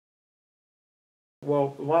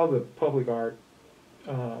Well, a lot of the public art,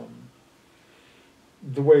 the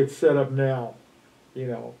way it's set up now, you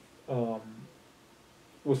know,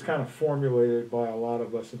 was kind of formulated by a lot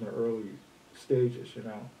of us in the early stages, you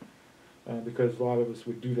know. Because a lot of us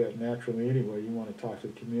would do that naturally anyway. You want to talk to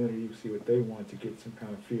the community, you see what they want to get some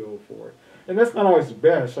kind of feel for it. And that's not always the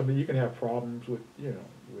best. I mean, you can have problems with, you know,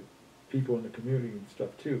 with people in the community and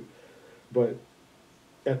stuff too. But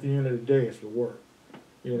at the end of the day, it's the work,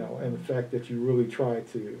 you know, and the fact that you really try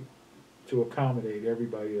to accommodate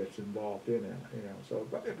everybody that's involved in it, you know. So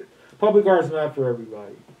public art's not for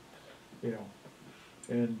everybody, you know.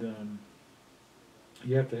 And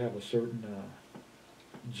you have to have a certain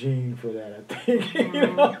gene for that, I think.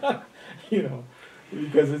 You know,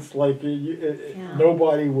 because it's like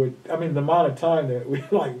nobody would. I mean, the amount of time that we,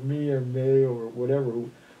 like me or May or whatever,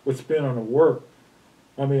 would spend on the work.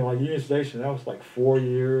 I mean, like Union Station, that was like 4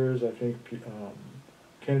 years. I think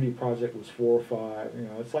Kennedy Project was 4 or 5. You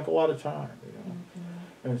know, it's like a lot of time. You know,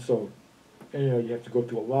 and so, you know, you have to go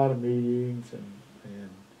through a lot of meetings,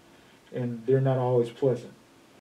 and they're not always pleasant.